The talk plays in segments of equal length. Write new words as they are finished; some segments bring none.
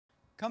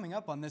Coming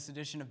up on this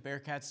edition of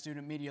Bearkat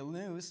Student Media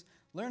News,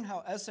 learn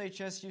how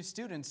SHSU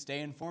students stay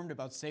informed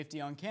about safety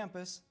on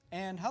campus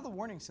and how the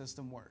warning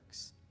system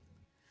works.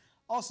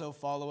 Also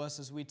follow us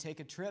as we take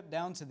a trip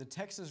down to the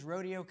Texas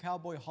Rodeo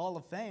Cowboy Hall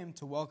of Fame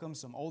to welcome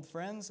some old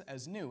friends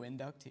as new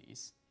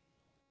inductees.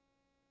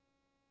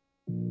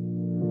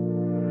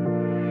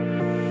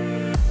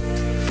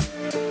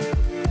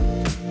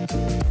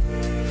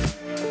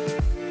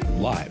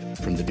 Live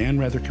from the Dan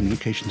Rather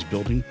Communications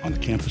Building on the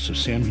campus of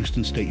Sam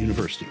Houston State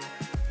University,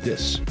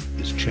 this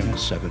is Channel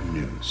 7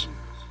 News.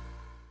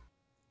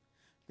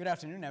 Good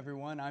afternoon,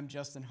 everyone. I'm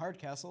Justin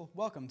Hardcastle.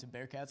 Welcome to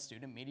Bearkat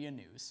Student Media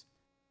News.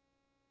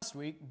 Last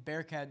week,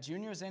 Bearkat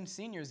juniors and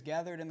seniors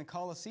gathered in the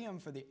Coliseum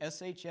for the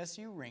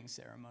SHSU ring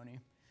ceremony.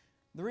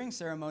 The ring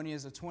ceremony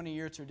is a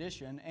 20-year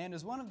tradition and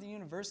is one of the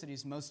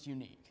university's most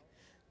unique.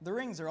 The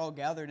rings are all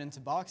gathered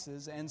into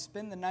boxes and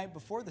spend the night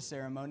before the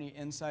ceremony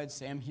inside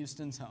Sam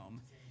Houston's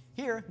home.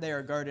 Here, they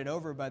are guarded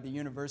over by the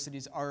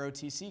university's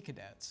ROTC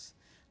cadets.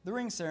 The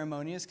ring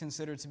ceremony is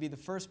considered to be the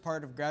first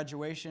part of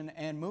graduation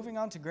and moving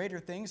on to greater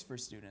things for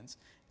students,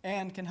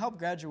 and can help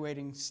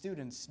graduating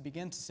students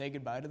begin to say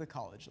goodbye to the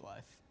college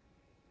life.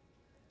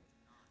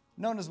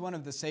 Known as one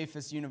of the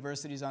safest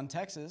universities on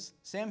Texas,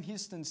 Sam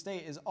Houston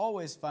State is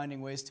always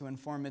finding ways to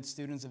inform its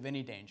students of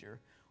any danger.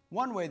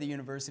 One way the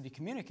university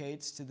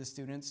communicates to the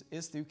students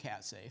is through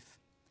CatSafe.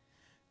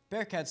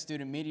 Bearkat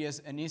Student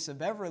Media's Anissa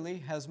Beverly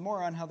has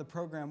more on how the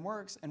program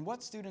works and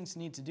what students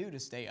need to do to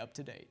stay up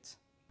to date.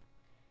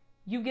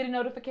 You get a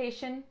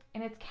notification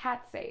and it's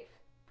CatSafe.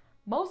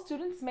 Most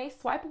students may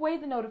swipe away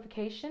the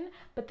notification,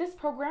 but this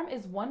program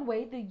is one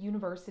way the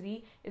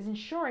university is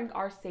ensuring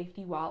our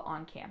safety while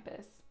on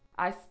campus.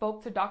 I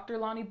spoke to Dr.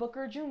 Lonnie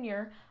Booker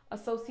Jr.,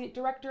 Associate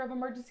Director of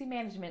Emergency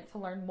Management, to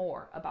learn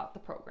more about the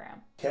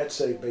program.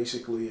 CatSafe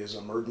basically is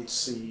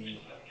emergency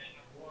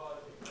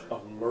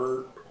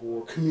alert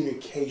or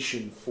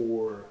communication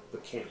for the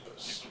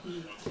campus.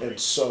 And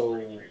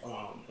so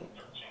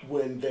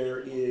when there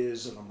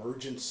is an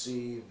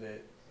emergency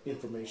that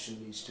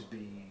information needs to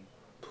be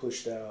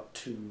pushed out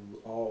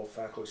to all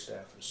faculty,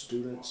 staff, and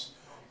students,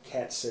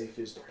 CatSafe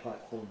is the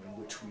platform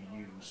in which we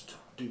use to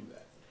do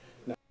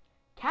that.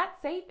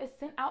 CatSafe is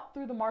sent out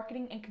through the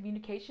Marketing and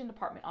Communication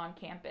Department on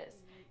campus.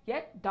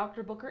 Yet,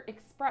 Dr. Booker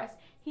expressed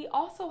he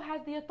also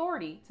has the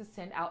authority to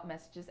send out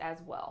messages as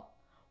well.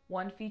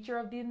 One feature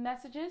of the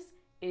messages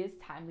is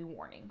timely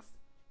warnings.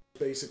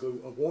 Basically,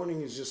 a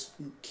warning is just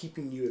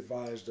keeping you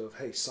advised of,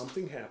 hey,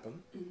 something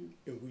happened,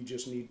 and we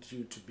just need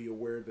you to be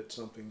aware that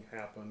something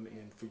happened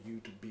and for you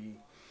to be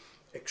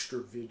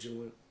extra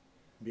vigilant,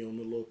 be on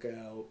the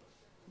lookout,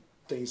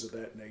 things of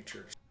that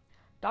nature.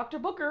 Dr.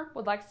 Booker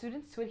would like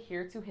students to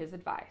adhere to his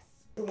advice.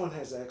 Everyone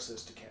has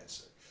access to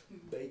CatSafe.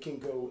 They can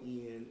go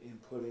in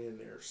and put in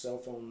their cell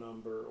phone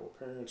number or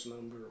parent's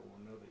number or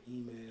another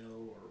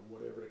email or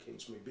whatever the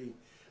case may be,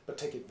 but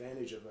take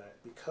advantage of that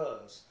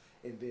because,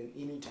 and then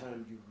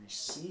anytime you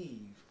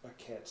receive a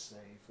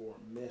CatSafe or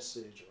a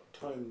message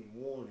or timely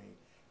warning,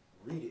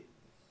 read it,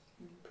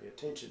 pay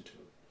attention to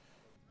it.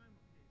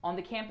 On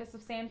the campus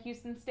of Sam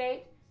Houston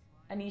State,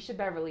 Anisha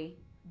Beverly,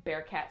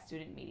 Bearkat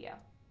Student Media.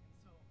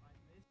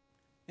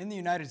 In the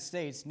United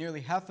States,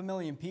 nearly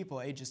 500,000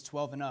 people ages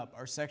 12 and up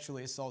are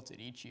sexually assaulted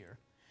each year.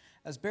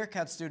 As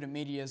Bearkat Student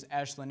Media's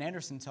Ashlyn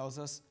Anderson tells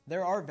us,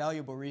 there are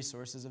valuable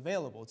resources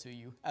available to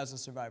you as a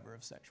survivor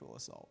of sexual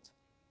assault.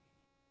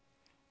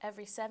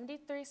 Every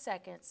 73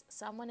 seconds,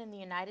 someone in the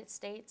United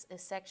States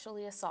is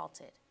sexually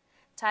assaulted.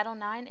 Title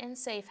IX and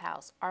Safe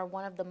House are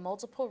one of the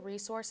multiple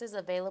resources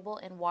available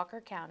in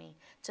Walker County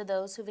to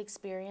those who've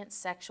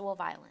experienced sexual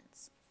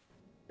violence.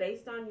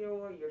 Based on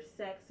your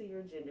sex or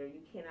your gender,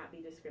 you cannot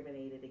be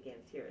discriminated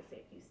against here at Sam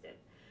Houston.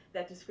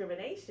 That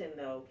discrimination,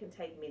 though, can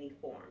take many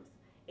forms.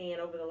 And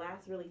over the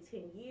last really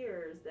 10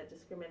 years, that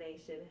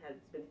discrimination has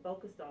been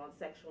focused on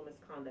sexual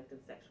misconduct and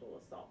sexual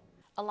assault.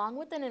 Along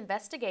with an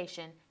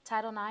investigation,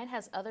 Title IX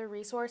has other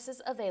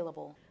resources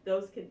available.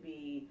 Those could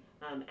be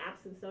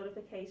absence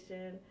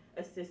notification,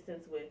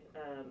 assistance with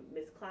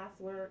missed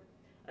classwork,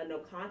 a no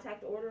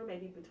contact order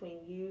maybe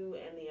between you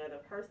and the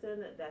other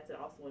person that's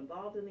also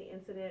involved in the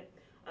incident,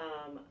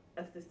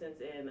 assistance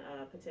in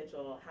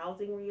potential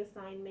housing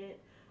reassignment.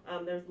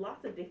 There's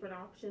lots of different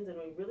options, and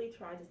we really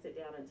try to sit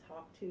down and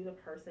talk to the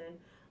person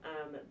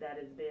that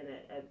has been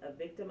a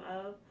victim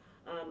of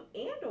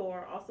and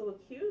or also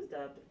accused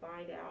of to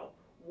find out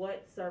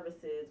what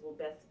services will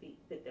best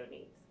fit their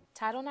needs.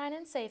 Title IX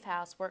and Safe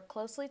House work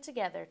closely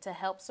together to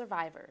help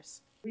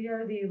survivors. We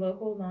are the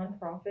local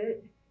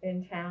nonprofit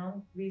in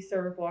town. We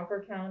serve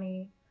Walker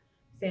County,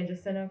 San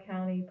Jacinto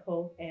County,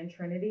 Polk, and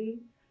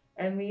Trinity,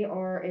 and we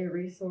are a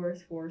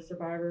resource for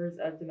survivors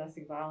of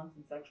domestic violence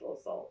and sexual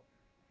assault.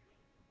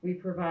 We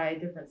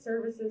provide different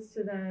services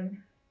to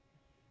them,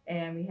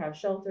 and we have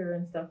shelter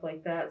and stuff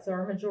like that. So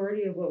our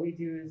majority of what we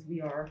do is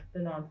we are the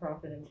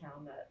nonprofit in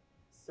town that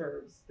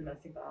serves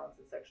domestic violence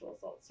and sexual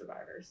assault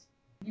survivors.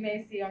 You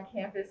may see on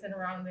campus and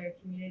around the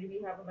community,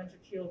 we have a bunch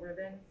of teal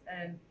ribbons,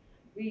 and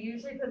we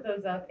usually put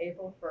those up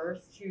April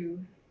 1st to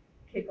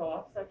kick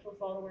off Sexual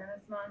Assault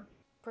Awareness Month.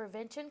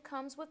 Prevention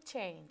comes with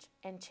change,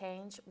 and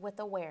change with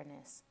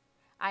awareness.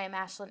 I am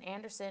Ashlyn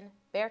Anderson,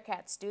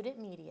 Bearkat Student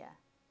Media.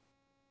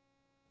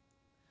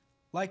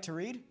 Like to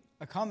read?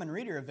 A Common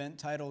Reader event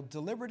titled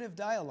Deliberative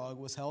Dialogue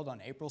was held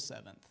on April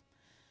 7th.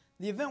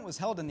 The event was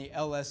held in the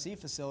LSC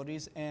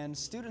facilities, and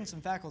students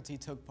and faculty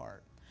took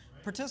part.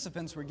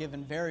 Participants were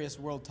given various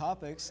world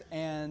topics,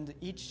 and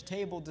each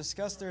table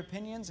discussed their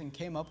opinions and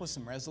came up with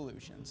some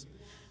resolutions.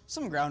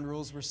 Some ground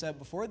rules were set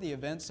before the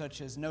event,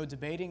 such as no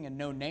debating and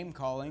no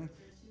name-calling.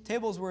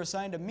 Tables were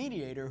assigned a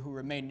mediator who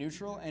remained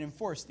neutral and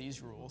enforced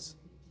these rules.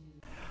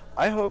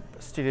 I hope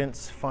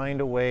students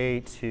find a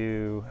way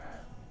to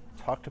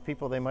talk to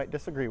people they might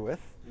disagree with,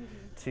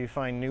 to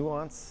find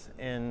nuance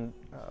in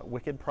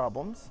wicked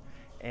problems,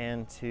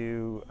 and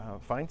to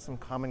find some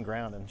common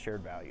ground and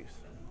shared values.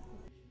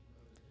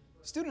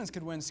 Students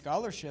could win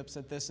scholarships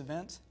at this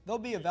event. They'll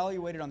be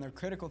evaluated on their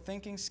critical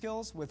thinking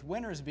skills, with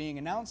winners being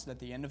announced at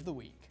the end of the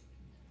week.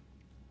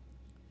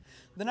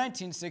 The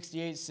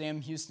 1968 Sam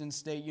Houston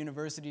State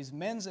University's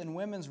men's and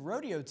women's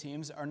rodeo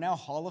teams are now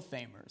Hall of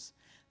Famers.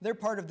 They're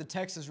part of the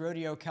Texas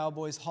Rodeo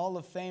Cowboys Hall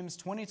of Fame's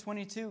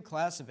 2022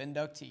 class of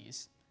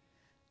inductees.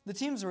 The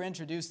teams were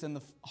introduced in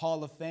the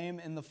Hall of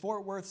Fame in the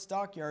Fort Worth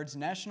Stockyards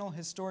National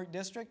Historic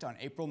District on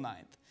April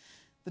 9th.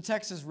 The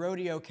Texas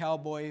Rodeo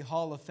Cowboy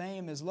Hall of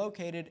Fame is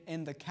located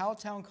in the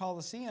Cowtown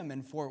Coliseum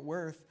in Fort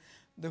Worth.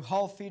 The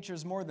hall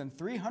features more than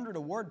 300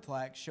 award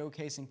plaques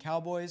showcasing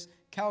cowboys,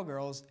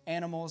 cowgirls,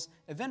 animals,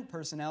 event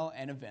personnel,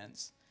 and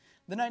events.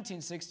 The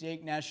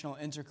 1968 National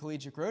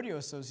Intercollegiate Rodeo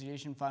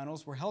Association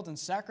finals were held in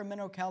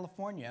Sacramento,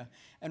 California,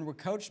 and were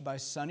coached by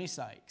Sonny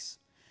Sykes.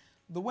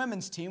 The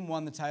women's team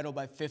won the title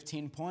by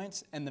 15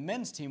 points, and the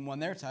men's team won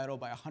their title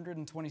by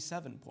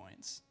 127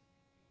 points.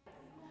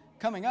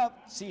 Coming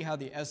up, see how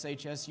the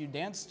SHSU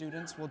dance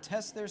students will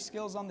test their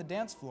skills on the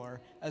dance floor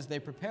as they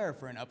prepare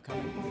for an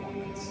upcoming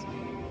performance.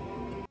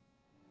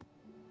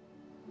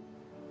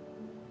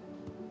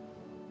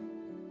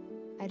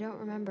 I don't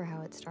remember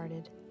how it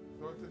started.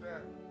 Go to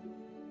that.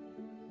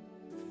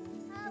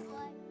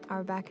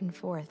 Our back and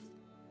forth.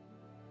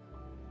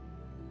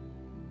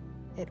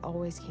 It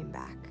always came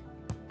back.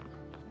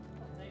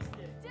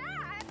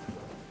 Dad!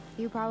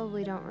 You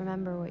probably don't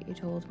remember what you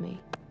told me.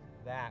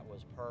 That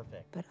was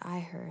perfect. But I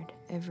heard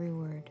every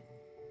word.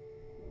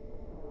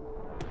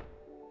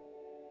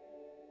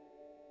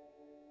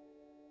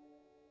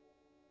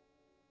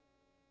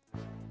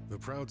 The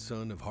proud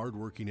son of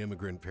hardworking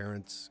immigrant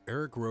parents,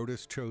 Eric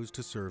Rodas chose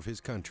to serve his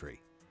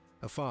country.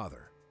 A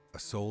father, a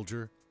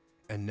soldier,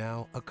 and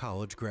now a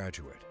college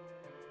graduate.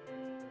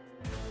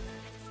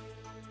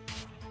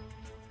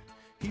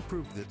 He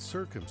proved that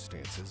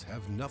circumstances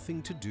have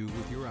nothing to do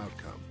with your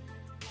outcome.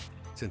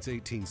 Since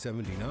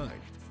 1879,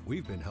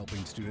 we've been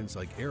helping students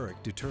like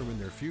Eric determine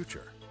their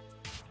future.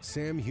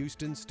 Sam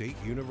Houston State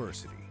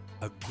University,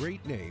 a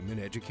great name in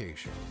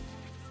education.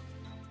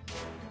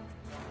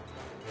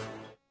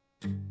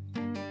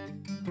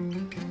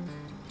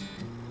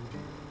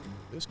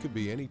 This could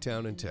be any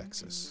town in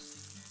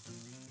Texas.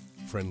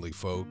 Friendly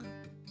folk.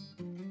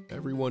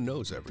 Everyone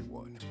knows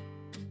everyone,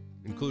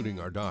 including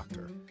our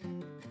doctor,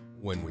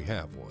 when we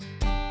have one.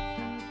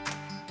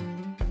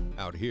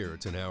 Out here,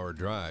 it's an hour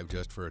drive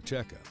just for a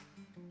checkup.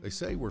 They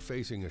say we're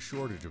facing a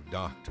shortage of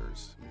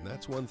doctors, and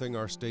that's one thing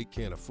our state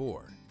can't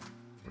afford.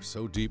 We're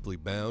so deeply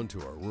bound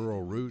to our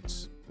rural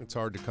roots, it's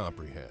hard to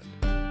comprehend.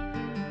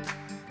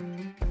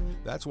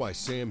 That's why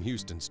Sam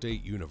Houston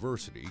State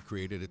University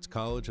created its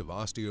College of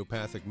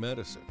Osteopathic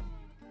Medicine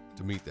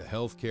to meet the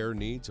healthcare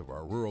needs of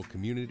our rural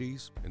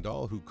communities and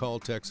all who call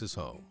Texas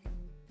home.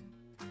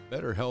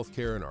 Better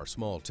healthcare in our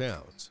small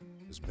towns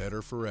is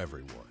better for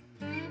everyone.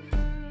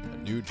 A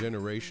new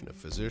generation of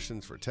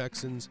physicians for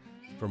Texans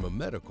from a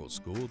medical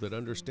school that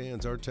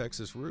understands our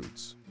Texas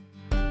roots.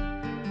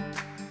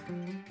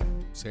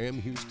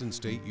 Sam Houston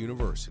State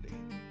University,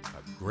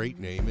 a great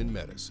name in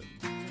medicine.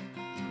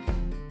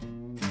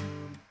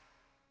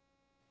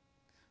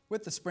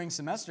 With the spring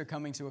semester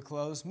coming to a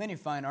close, many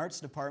fine arts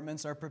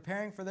departments are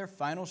preparing for their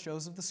final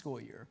shows of the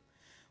school year.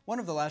 One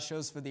of the last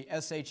shows for the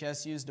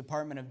SHSU's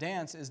Department of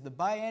Dance is the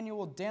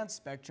biannual Dance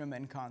Spectrum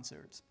and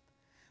Concert.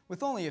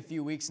 With only a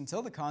few weeks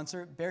until the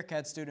concert,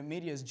 Bearkat Student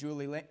Media's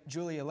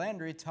Julia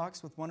Landry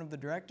talks with one of the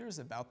directors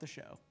about the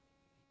show.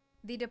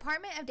 The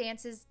Department of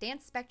Dance's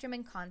Dance Spectrum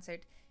and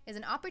Concert is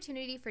an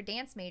opportunity for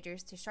dance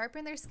majors to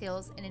sharpen their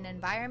skills in an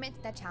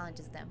environment that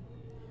challenges them.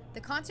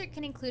 The concert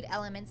can include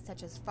elements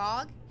such as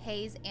fog,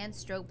 haze, and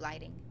strobe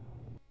lighting.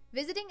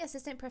 Visiting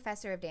Assistant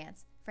Professor of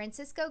Dance,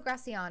 Francisco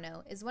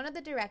Graciano, is one of the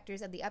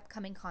directors of the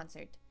upcoming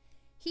concert.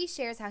 He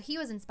shares how he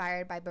was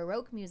inspired by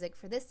Baroque music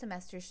for this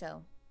semester's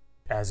show.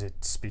 As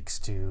it speaks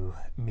to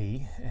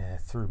me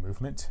through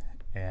movement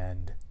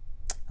and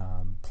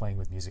playing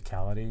with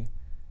musicality,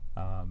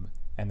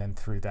 and then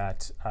through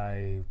that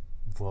I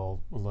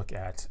will look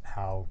at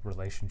how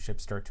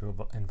relationships start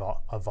to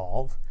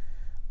evolve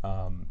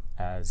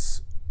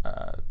as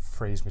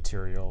phrase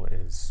material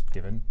is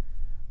given.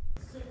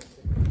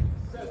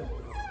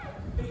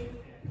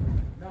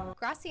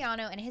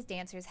 Graciano and his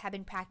dancers have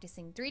been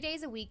practicing 3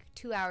 days a week,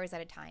 2 hours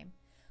at a time.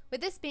 With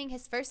this being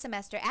his first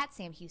semester at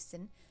Sam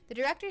Houston, the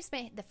director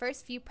spent the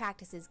first few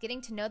practices getting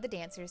to know the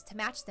dancers to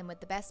match them with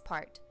the best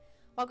part.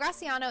 While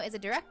Graciano is a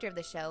director of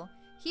the show,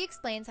 he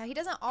explains how he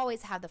doesn't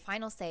always have the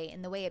final say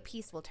in the way a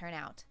piece will turn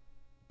out.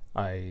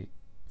 I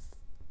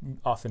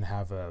often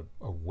have a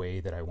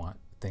way that I want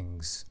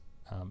things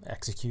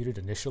executed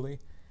initially,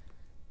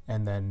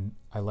 and then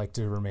I like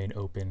to remain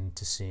open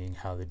to seeing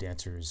how the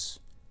dancers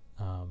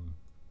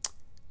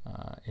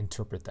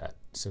interpret that.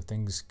 So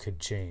things could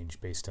change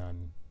based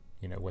on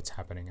what's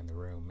happening in the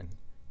room and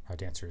how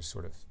dancers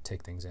sort of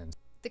take things in.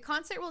 The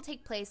concert will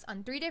take place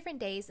on 3 different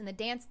days in the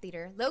Dance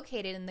Theater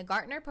located in the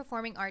Gartner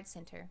Performing Arts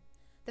Center.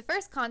 The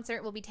first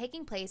concert will be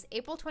taking place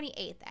April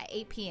 28th at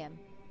 8 p.m.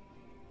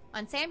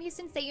 On Sam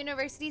Houston State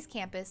University's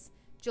campus,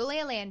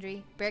 Julia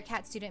Landry,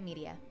 Bearkat Student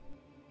Media.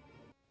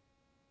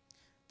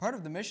 Part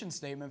of the mission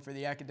statement for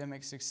the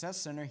Academic Success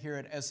Center here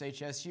at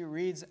SHSU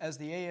reads as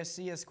the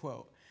ASCS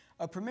quote,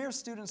 "A premier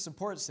student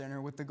support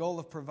center with the goal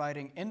of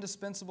providing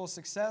indispensable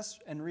success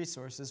and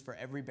resources for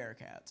every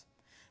Bearkat."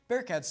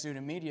 Bearkat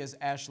Student Media's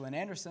Ashlyn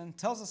Anderson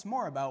tells us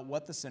more about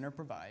what the center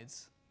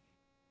provides.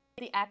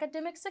 The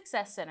Academic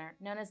Success Center,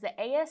 known as the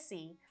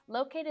ASC,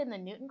 located in the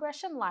Newton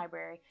Gresham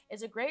Library,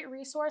 is a great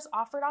resource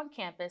offered on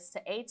campus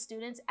to aid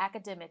students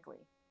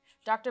academically.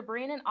 Dr.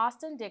 Breen and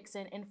Austin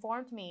Dixon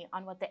informed me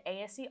on what the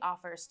ASC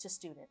offers to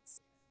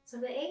students. So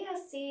the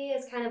ASC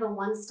is kind of a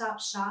one-stop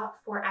shop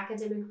for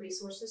academic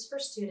resources for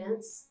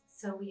students.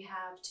 So we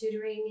have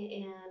tutoring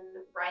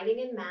in writing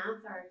and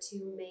math, are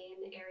 2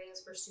 main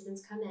areas where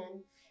students come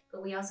in,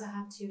 but we also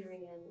have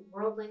tutoring in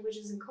world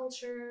languages and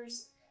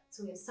cultures.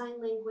 So we have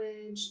sign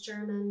language,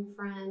 German,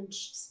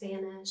 French,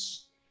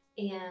 Spanish,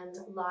 and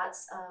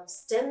lots of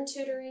STEM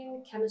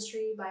tutoring.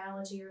 Chemistry,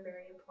 biology are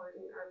very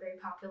important, are very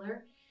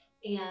popular.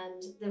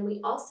 And then we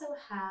also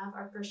have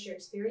our first year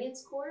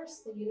experience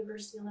course, the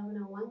University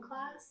 1101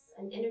 class,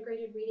 an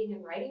integrated reading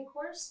and writing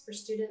course for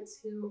students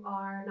who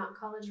are not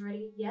college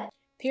ready yet.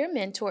 Peer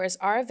mentors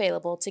are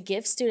available to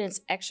give students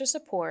extra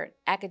support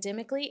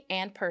academically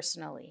and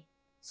personally.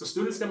 So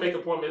students can make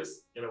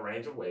appointments in a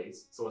range of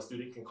ways. So a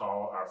student can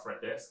call our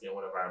front desk and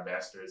one of our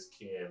ambassadors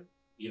can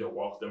either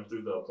walk them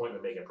through the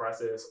appointment making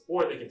process,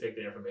 or they can take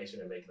their information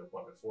and make an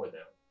appointment for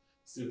them.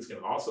 Students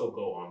can also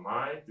go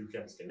online through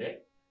Campus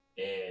Connect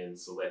and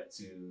select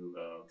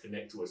to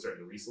connect to a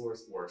certain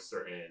resource or a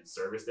certain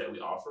service that we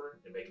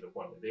offer and make an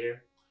appointment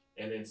there.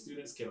 And then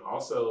students can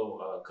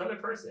also come in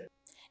person.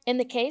 In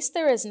the case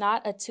there is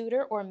not a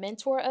tutor or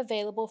mentor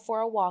available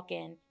for a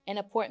walk-in, an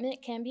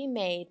appointment can be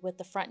made with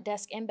the front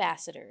desk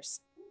ambassadors.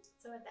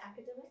 So at the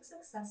Academic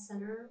Success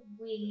Center,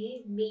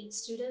 we meet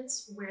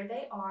students where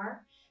they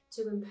are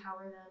to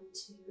empower them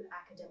to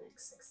academic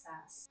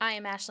success. I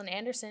am Ashlyn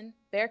Anderson,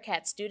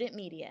 Bearkat Student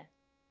Media.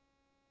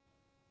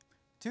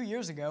 2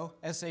 years ago,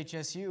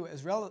 SHSU,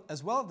 as well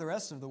as the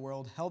rest of the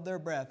world, held their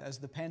breath as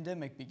the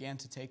pandemic began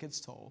to take its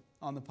toll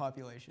on the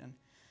population.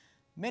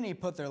 Many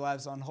put their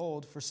lives on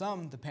hold. For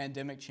some, the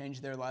pandemic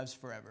changed their lives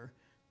forever.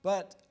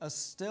 But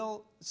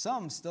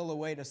some still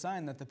await a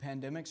sign that the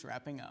pandemic's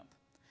wrapping up.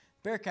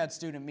 Bearkat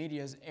Student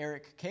Media's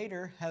Eric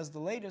Cater has the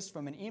latest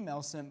from an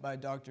email sent by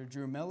Dr.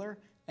 Drew Miller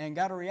and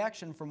got a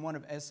reaction from one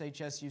of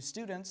SHSU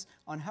students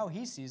on how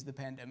he sees the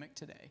pandemic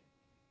today.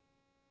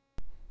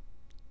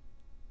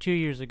 2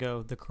 years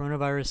ago, the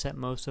coronavirus set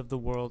most of the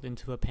world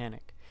into a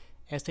panic.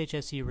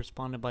 SHSU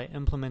responded by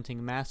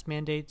implementing mask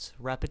mandates,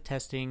 rapid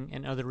testing,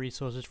 and other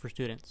resources for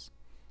students.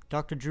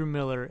 Dr. Drew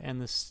Miller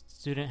and the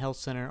Student Health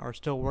Center are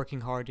still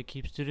working hard to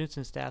keep students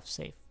and staff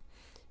safe.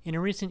 In a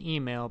recent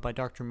email by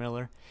Dr.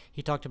 Miller,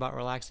 he talked about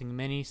relaxing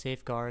many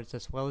safeguards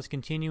as well as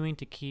continuing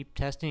to keep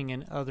testing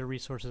and other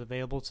resources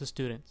available to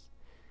students.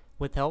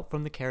 With help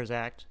from the CARES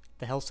Act,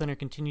 the Health Center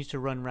continues to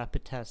run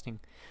rapid testing,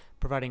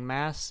 providing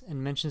masks,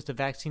 and mentions the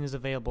vaccine is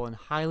available and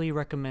highly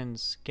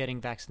recommends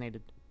getting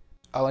vaccinated.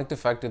 I like the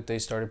fact that they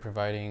started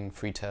providing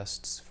free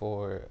tests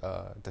for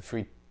the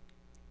free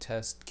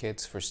test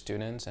kits for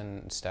students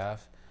and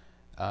staff,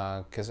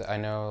 because I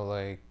know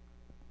like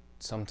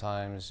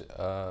sometimes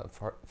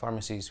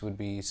pharmacies would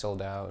be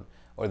sold out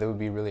or they would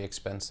be really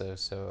expensive,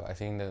 so I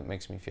think that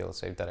makes me feel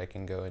safe that I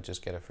can go and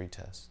just get a free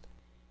test.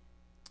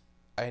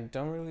 I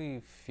don't really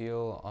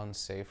feel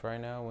unsafe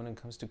right now when it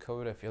comes to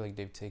COVID. I feel like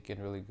they've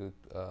taken really good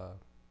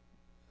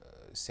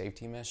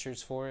safety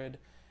measures for it,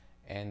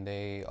 and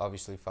they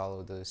obviously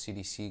follow the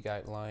CDC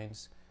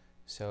guidelines.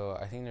 So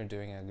I think they're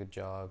doing a good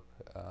job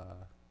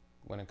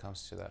when it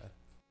comes to that.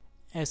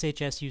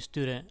 SHSU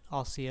student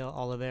Alciel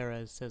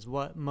Oliveira says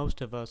what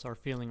most of us are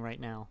feeling right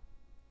now.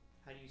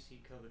 How do you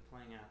see COVID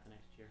playing out the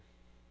next year?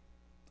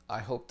 I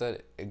hope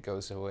that it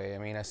goes away. I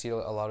mean, I see a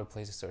lot of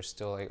places are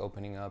still like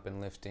opening up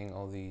and lifting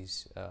all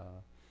these,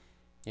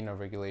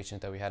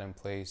 regulations that we had in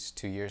place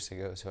 2 years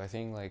ago. So I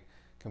think like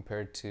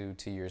compared to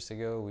 2 years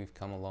ago, we've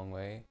come a long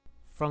way.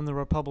 From the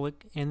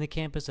Republic and the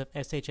campus of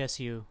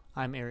SHSU,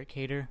 I'm Eric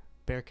Cater,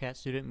 Bearkat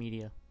Student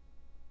Media.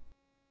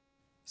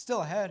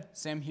 Still ahead,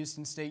 Sam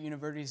Houston State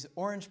University's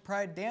Orange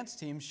Pride dance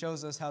team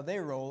shows us how they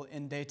roll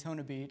in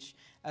Daytona Beach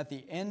at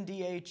the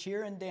NDA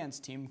Cheer and Dance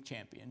Team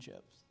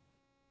Championships.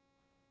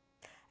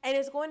 And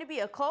it's going to be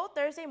a cold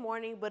Thursday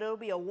morning, but it'll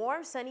be a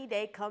warm, sunny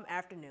day come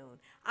afternoon.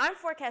 I'm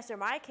forecaster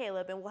Maya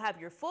Caleb, and we'll have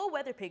your full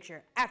weather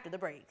picture after the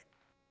break.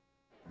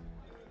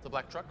 The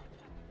black truck?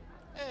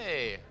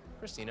 Hey,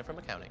 Christina from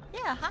accounting.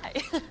 Yeah, hi.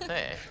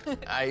 Hey,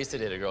 I used to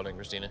date a girl named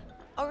Christina.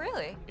 Oh,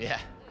 really?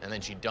 Yeah, and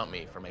then she dumped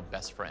me for my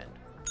best friend.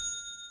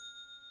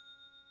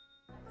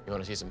 You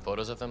want to see some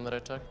photos of them that I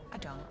took? I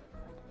don't.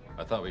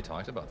 I thought we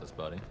talked about this,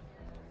 buddy.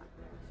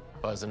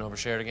 Buzzed and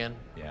overshared again?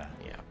 Yeah.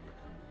 Yeah.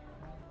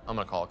 I'm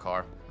gonna call a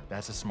car.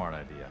 That's a smart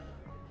idea.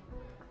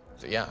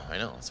 So yeah, I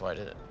know, that's why I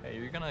did it. Hey,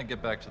 you're gonna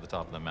get back to the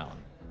top of the mountain.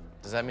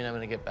 Does that mean I'm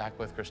gonna get back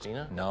with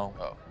Christina? No.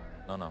 Oh.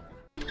 No.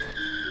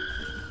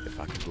 If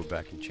I could go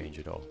back and change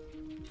it all,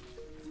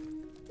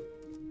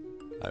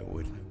 I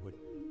would.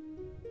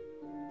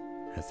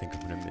 I think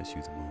I'm gonna miss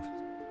you the most.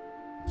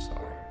 I'm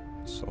sorry.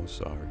 I'm so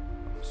sorry.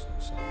 I'm so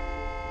sorry.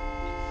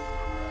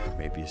 Or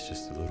maybe it's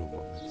just the little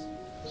moments.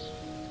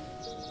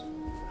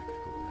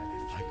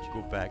 If I could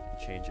go back and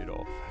change it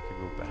all, if I could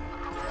go back,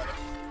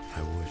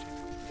 I would.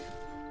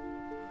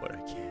 But I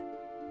can't.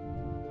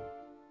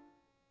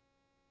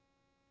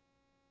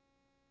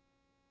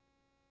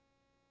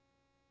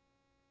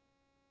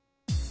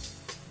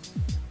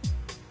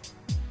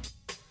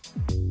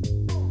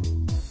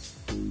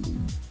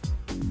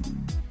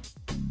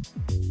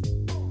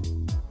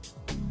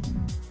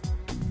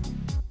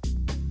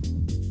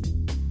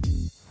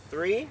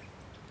 Three,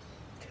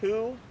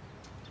 two,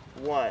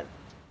 one.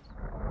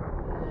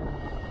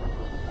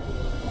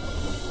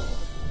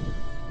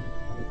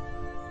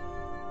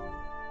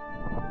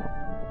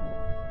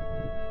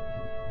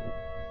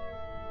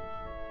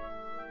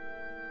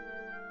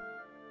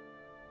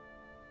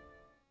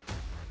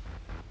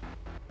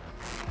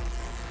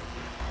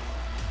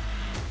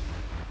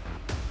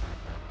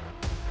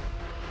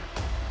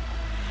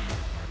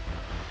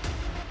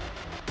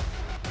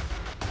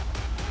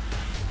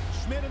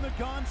 Schmidt in the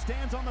gun,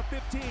 stands on the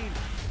 15.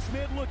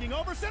 Schmidt looking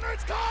over center,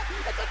 it's caught!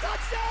 It's a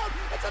touchdown!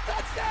 It's a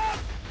touchdown!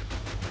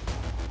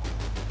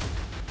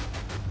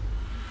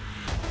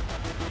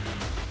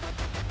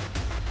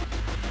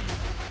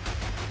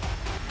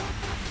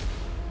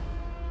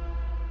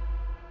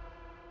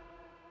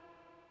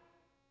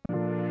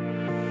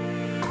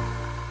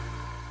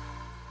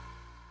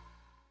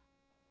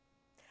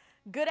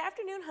 Good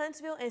afternoon,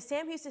 Huntsville and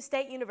Sam Houston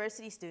State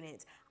University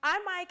students.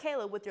 I'm Maya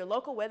Caleb with your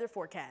local weather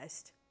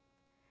forecast.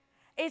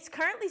 It's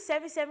currently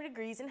 77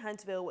 degrees in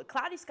Huntsville with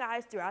cloudy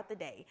skies throughout the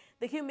day.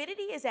 The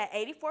humidity is at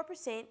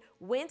 84%,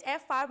 winds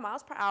at 5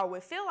 miles per hour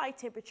with feel-like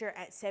temperature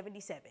at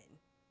 77.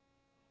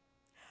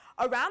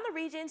 Around the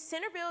region,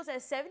 Centerville is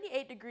at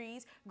 78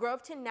 degrees,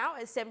 Groveton now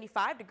at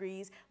 75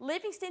 degrees,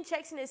 Livingston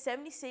checks in at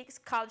 76,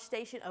 College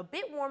Station a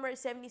bit warmer at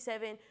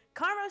 77,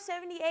 Conroe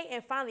 78,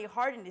 and finally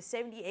Hardin is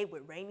 78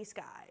 with rainy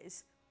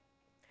skies.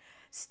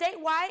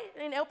 Statewide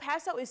in El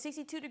Paso is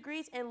 62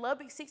 degrees and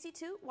Lubbock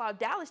 62, while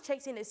Dallas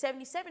checks in at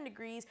 77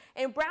 degrees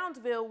and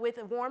Brownsville with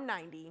a warm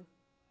 90.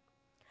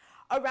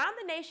 Around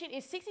the nation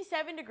is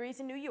 67 degrees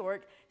in New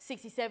York,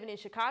 67 in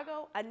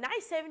Chicago, a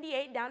nice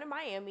 78 down in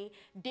Miami,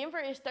 Denver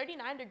is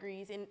 39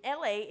 degrees, and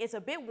LA is a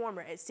bit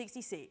warmer at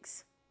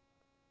 66.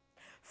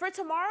 For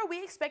tomorrow,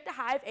 we expect a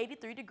high of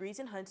 83 degrees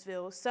in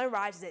Huntsville.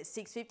 Sunrise is at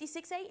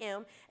 6:56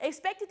 a.m.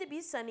 Expected to be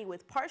sunny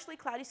with partially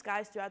cloudy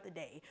skies throughout the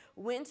day.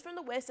 Winds from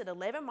the west at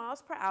 11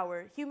 miles per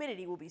hour.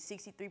 Humidity will be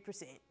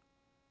 63%.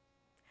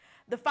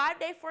 The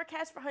 5-day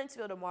forecast for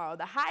Huntsville tomorrow.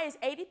 The high is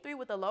 83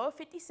 with a low of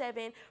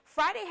 57.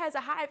 Friday has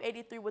a high of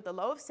 83 with a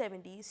low of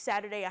 70.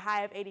 Saturday a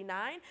high of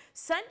 89.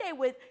 Sunday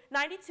with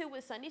 92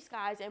 with sunny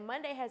skies. And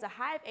Monday has a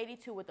high of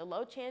 82 with a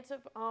low chance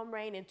of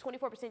rain and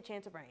 24%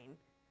 chance of rain.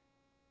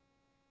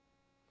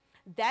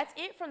 That's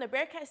it from the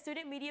Bearkat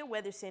Student Media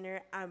Weather Center.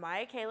 I'm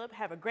Maya Caleb.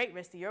 Have a great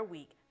rest of your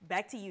week.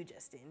 Back to you,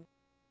 Justin.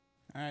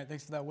 All right,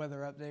 thanks for that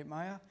weather update,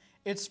 Maya.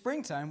 It's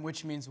springtime,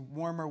 which means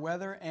warmer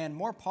weather and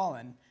more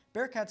pollen.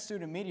 Bearkat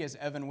Student Media's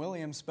Evan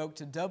Williams spoke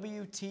to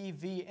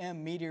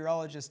WTVM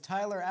meteorologist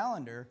Tyler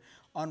Allender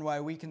on why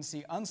we can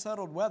see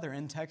unsettled weather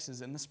in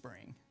Texas in the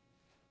spring.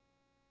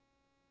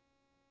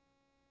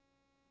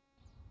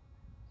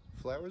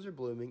 Flowers are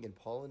blooming and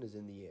pollen is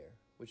in the air,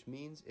 which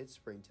means it's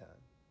springtime.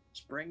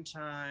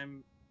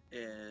 Springtime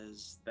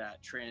is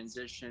that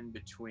transition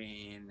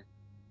between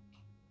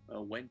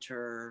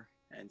winter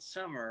and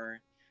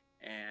summer,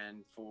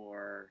 and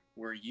for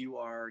where you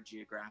are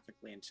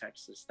geographically in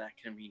Texas, that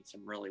can mean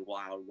some really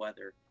wild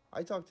weather.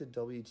 I talked to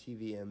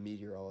WTVM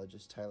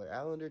meteorologist Tyler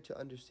Allender to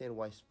understand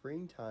why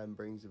springtime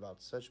brings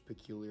about such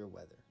peculiar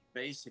weather.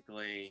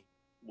 Basically,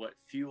 what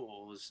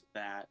fuels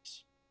that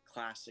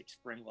classic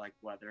spring-like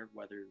weather,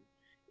 whether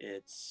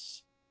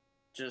it's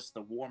just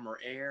the warmer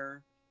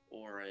air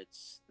or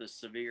it's the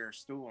severe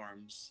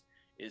storms,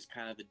 is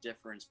kind of the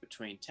difference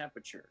between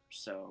temperature.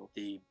 So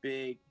the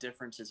big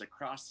differences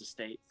across the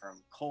state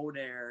from cold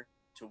air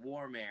to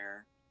warm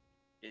air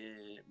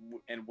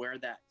and where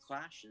that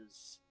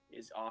clashes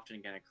is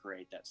often going to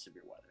create that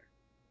severe weather.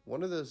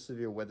 One of those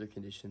severe weather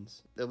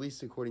conditions, at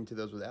least according to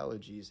those with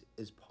allergies,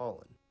 is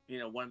pollen. You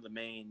know, one of the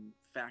main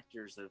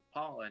factors of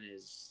pollen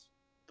is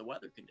the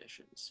weather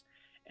conditions.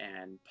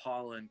 And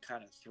pollen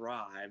kind of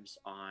thrives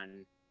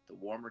on the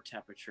warmer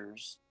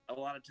temperatures. A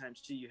lot of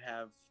times too, you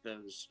have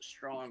those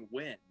strong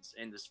winds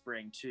in the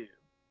spring too,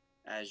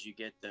 as you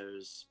get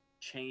those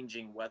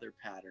changing weather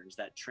patterns,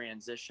 that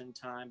transition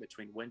time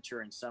between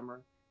winter and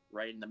summer,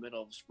 right in the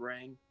middle of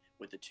spring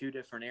with the two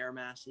different air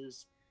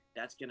masses.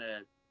 That's going to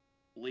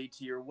lead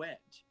to your wind.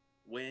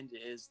 Wind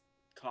is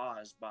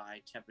caused by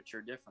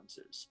temperature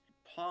differences.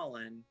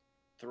 Pollen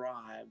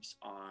thrives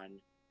on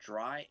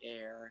dry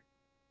air,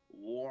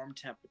 warm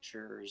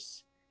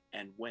temperatures,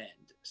 and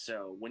wind.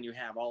 So when you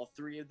have all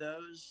three of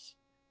those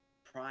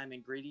prime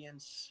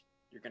ingredients,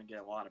 you're going to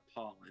get a lot of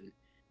pollen.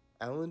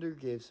 Allender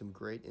gave some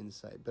great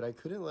insight, but I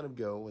couldn't let him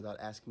go without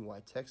asking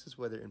why Texas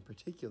weather in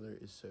particular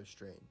is so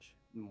strange.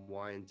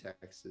 Why in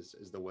Texas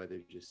is the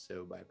weather just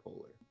so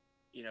bipolar?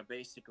 You know,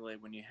 basically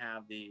when you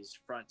have these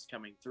fronts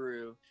coming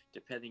through,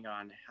 depending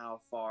on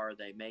how far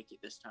they make it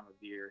this time of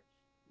year,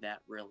 that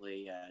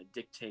really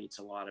dictates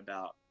a lot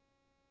about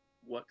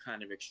what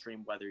kind of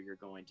extreme weather you're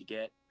going to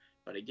get.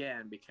 But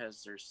again,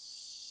 because there's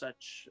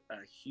such a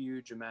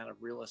huge amount of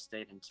real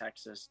estate in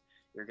Texas,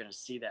 you're going to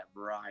see that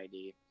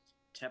variety.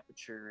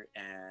 Temperature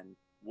and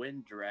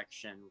wind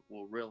direction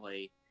will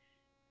really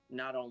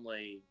not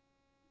only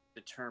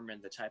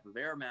determine the type of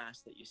air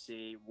mass that you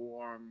see,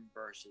 warm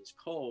versus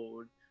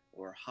cold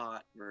or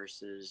hot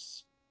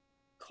versus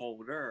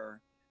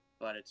colder,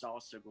 but it's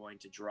also going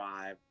to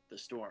drive the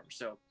storm.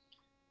 So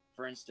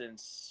for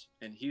instance,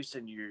 in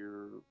Houston,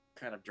 you're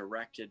kind of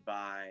directed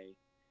by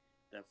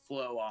the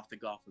flow off the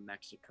Gulf of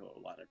Mexico a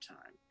lot of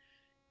time.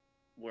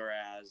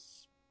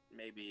 Whereas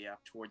maybe up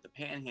toward the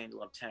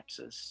panhandle of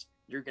Texas,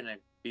 you're going to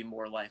be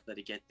more likely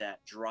to get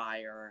that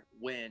drier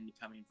wind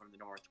coming from the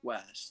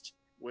northwest.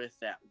 With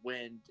that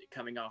wind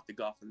coming off the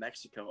Gulf of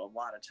Mexico, a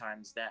lot of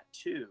times that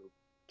too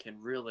can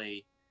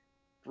really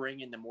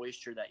bring in the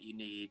moisture that you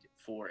need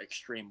for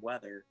extreme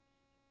weather.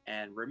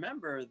 And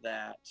remember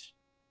that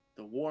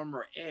the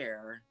warmer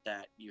air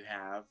that you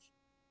have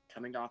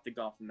coming off the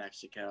Gulf of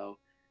Mexico,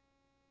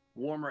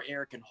 warmer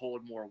air can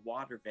hold more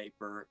water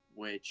vapor,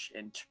 which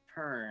in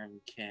turn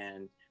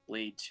can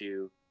lead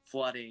to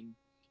flooding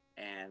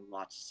and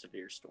lots of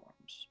severe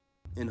storms.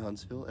 In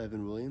Huntsville,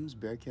 Evan Williams,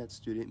 Bearkat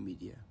Student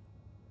Media.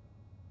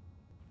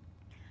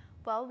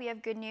 Well, we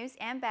have good news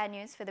and bad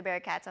news for the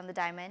Bearcats on the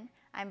diamond.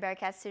 I'm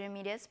Bearkat Student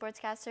Media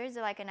sportscaster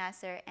Zuleika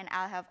Nasser, and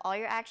I'll have all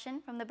your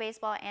action from the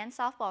baseball and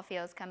softball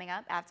fields coming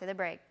up after the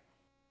break.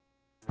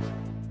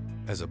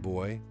 As a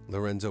boy,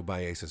 Lorenzo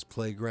Baez's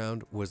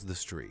playground was the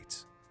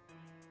streets.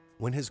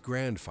 When his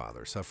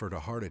grandfather suffered a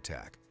heart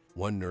attack,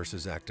 one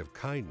nurse's act of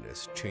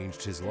kindness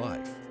changed his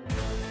life.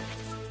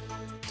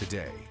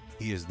 Today,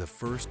 he is the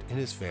first in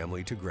his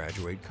family to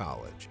graduate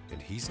college,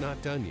 and he's not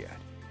done yet.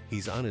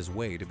 He's on his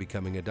way to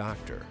becoming a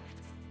doctor.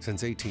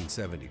 Since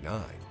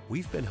 1879,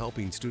 we've been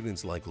helping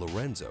students like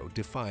Lorenzo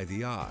defy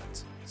the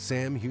odds.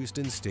 Sam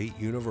Houston State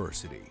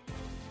University,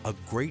 a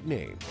great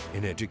name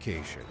in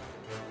education.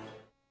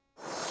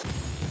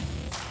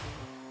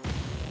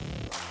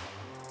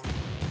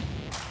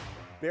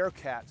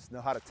 Bearcats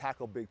know how to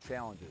tackle big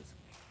challenges,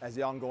 as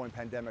the ongoing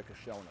pandemic has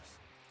shown us.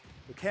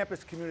 The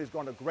campus community has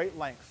gone to great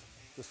lengths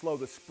to slow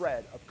the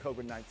spread of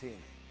COVID-19,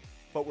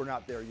 but we're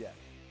not there yet.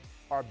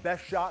 Our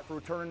best shot for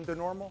returning to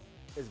normal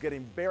is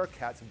getting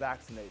Bearcats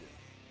vaccinated.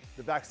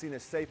 The vaccine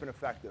is safe and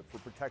effective for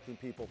protecting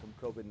people from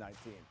COVID-19.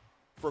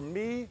 For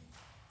me,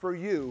 for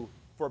you,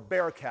 for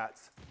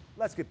Bearcats,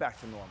 let's get back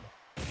to normal.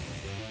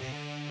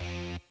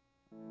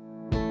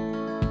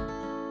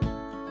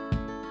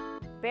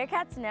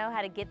 Bearcats know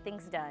how to get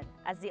things done,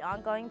 as the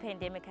ongoing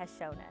pandemic has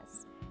shown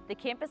us. The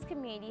campus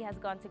community has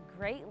gone to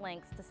great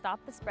lengths to stop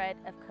the spread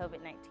of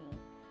COVID-19,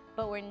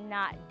 but we're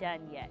not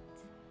done yet.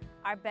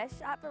 Our best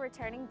shot for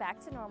returning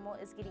back to normal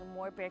is getting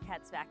more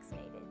Bearcats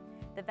vaccinated.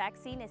 The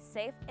vaccine is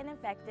safe and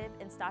effective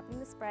in stopping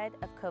the spread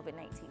of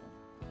COVID-19.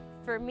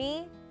 For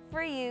me,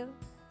 for you,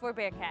 for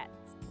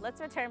Bearcats,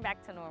 let's return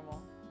back to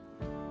normal.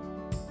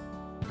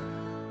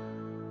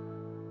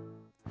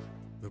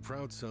 The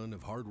proud son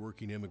of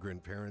hardworking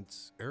immigrant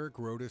parents, Eric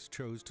Rodas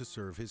chose to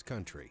serve his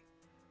country.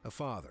 A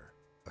father,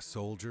 a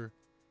soldier,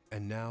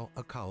 and now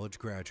a college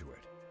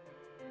graduate.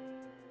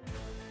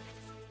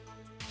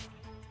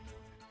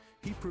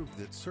 He proved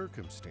that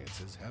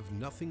circumstances have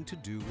nothing to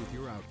do with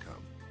your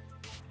outcome.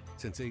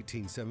 Since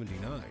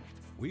 1879,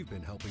 we've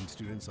been helping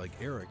students like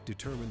Eric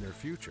determine their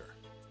future.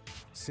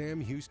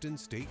 Sam Houston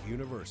State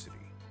University,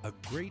 a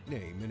great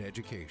name in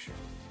education.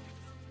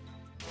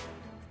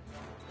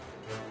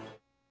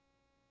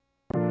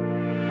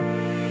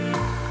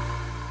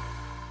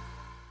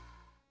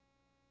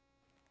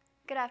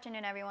 Good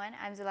afternoon, everyone.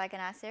 I'm Zuleika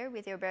Nasser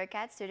with your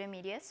Bearkat Student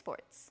Media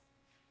Sports.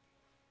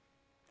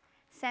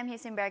 Sam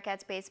Houston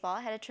Bearcats baseball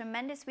had a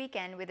tremendous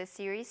weekend with a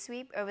series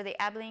sweep over the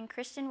Abilene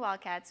Christian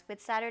Wildcats,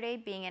 with Saturday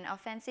being an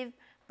offensive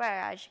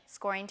barrage,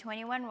 scoring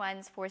 21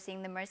 runs,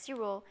 forcing the mercy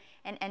rule,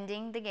 and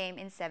ending the game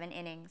in 7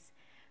 innings.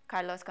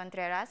 Carlos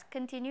Contreras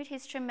continued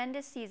his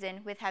tremendous season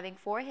with having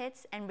 4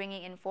 hits and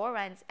bringing in 4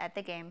 runs at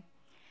the game.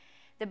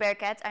 The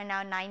Bearcats are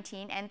now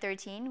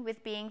 19-13,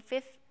 with being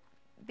 5th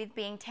with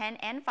being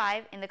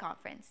 10-5 in the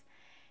conference.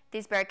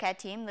 This Bearkat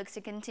team looks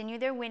to continue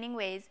their winning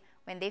ways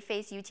when they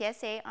face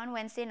UTSA on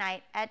Wednesday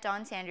night at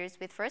Don Sanders,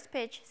 with first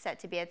pitch set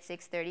to be at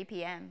 6:30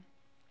 p.m.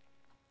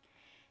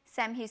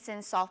 Sam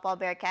Houston's softball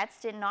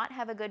Bearkats did not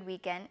have a good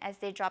weekend as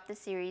they dropped the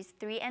series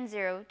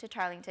 3-0 to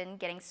Tarleton,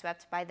 getting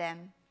swept by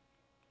them.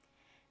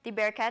 The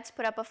Bearkats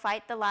put up a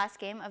fight the last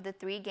game of the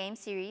 3-game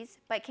series,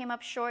 but came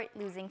up short,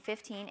 losing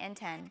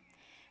 15-10.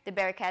 The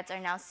Bearkats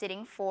are now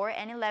sitting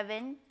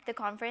 4-11 the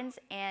conference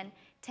and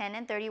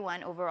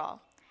 10-31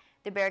 overall.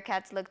 The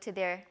Bearkats look to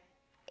their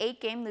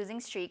 8-game losing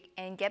streak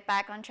and get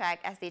back on track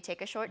as they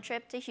take a short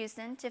trip to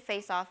Houston to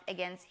face off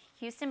against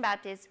Houston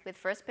Baptist, with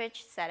first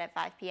pitch set at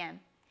 5 p.m.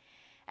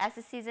 As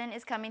the season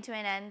is coming to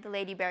an end, the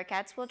Lady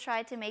Bearkats will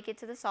try to make it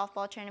to the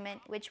softball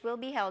tournament, which will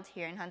be held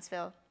here in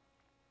Huntsville.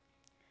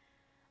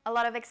 A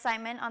lot of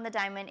excitement on the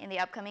diamond in the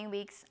upcoming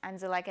weeks. I'm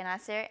Zuleika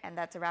Nasser, and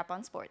that's a wrap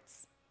on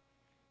sports.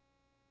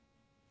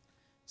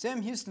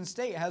 Sam Houston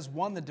State has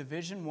won the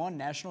Division I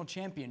National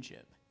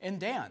Championship in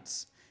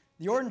dance.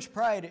 The Orange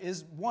Pride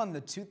won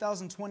the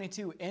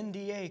 2022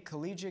 NDA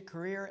Collegiate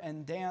Career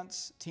and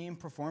Dance Team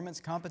Performance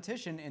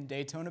Competition in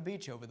Daytona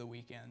Beach over the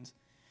weekend.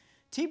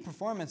 Team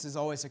performance is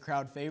always a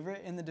crowd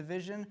favorite in the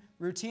division.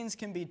 Routines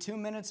can be 2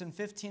 minutes and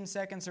 15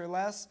 seconds or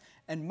less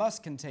and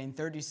must contain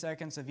 30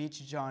 seconds of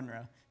each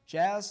genre: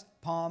 jazz,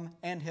 pom,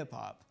 and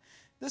hip-hop.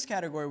 This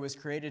category was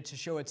created to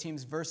show a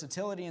team's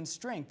versatility and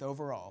strength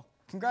overall.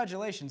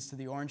 Congratulations to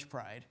the Orange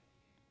Pride.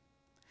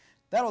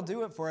 That'll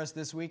do it for us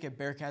this week at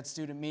Bearkat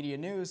Student Media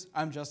News.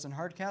 I'm Justin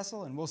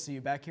Hardcastle, and we'll see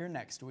you back here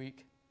next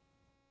week.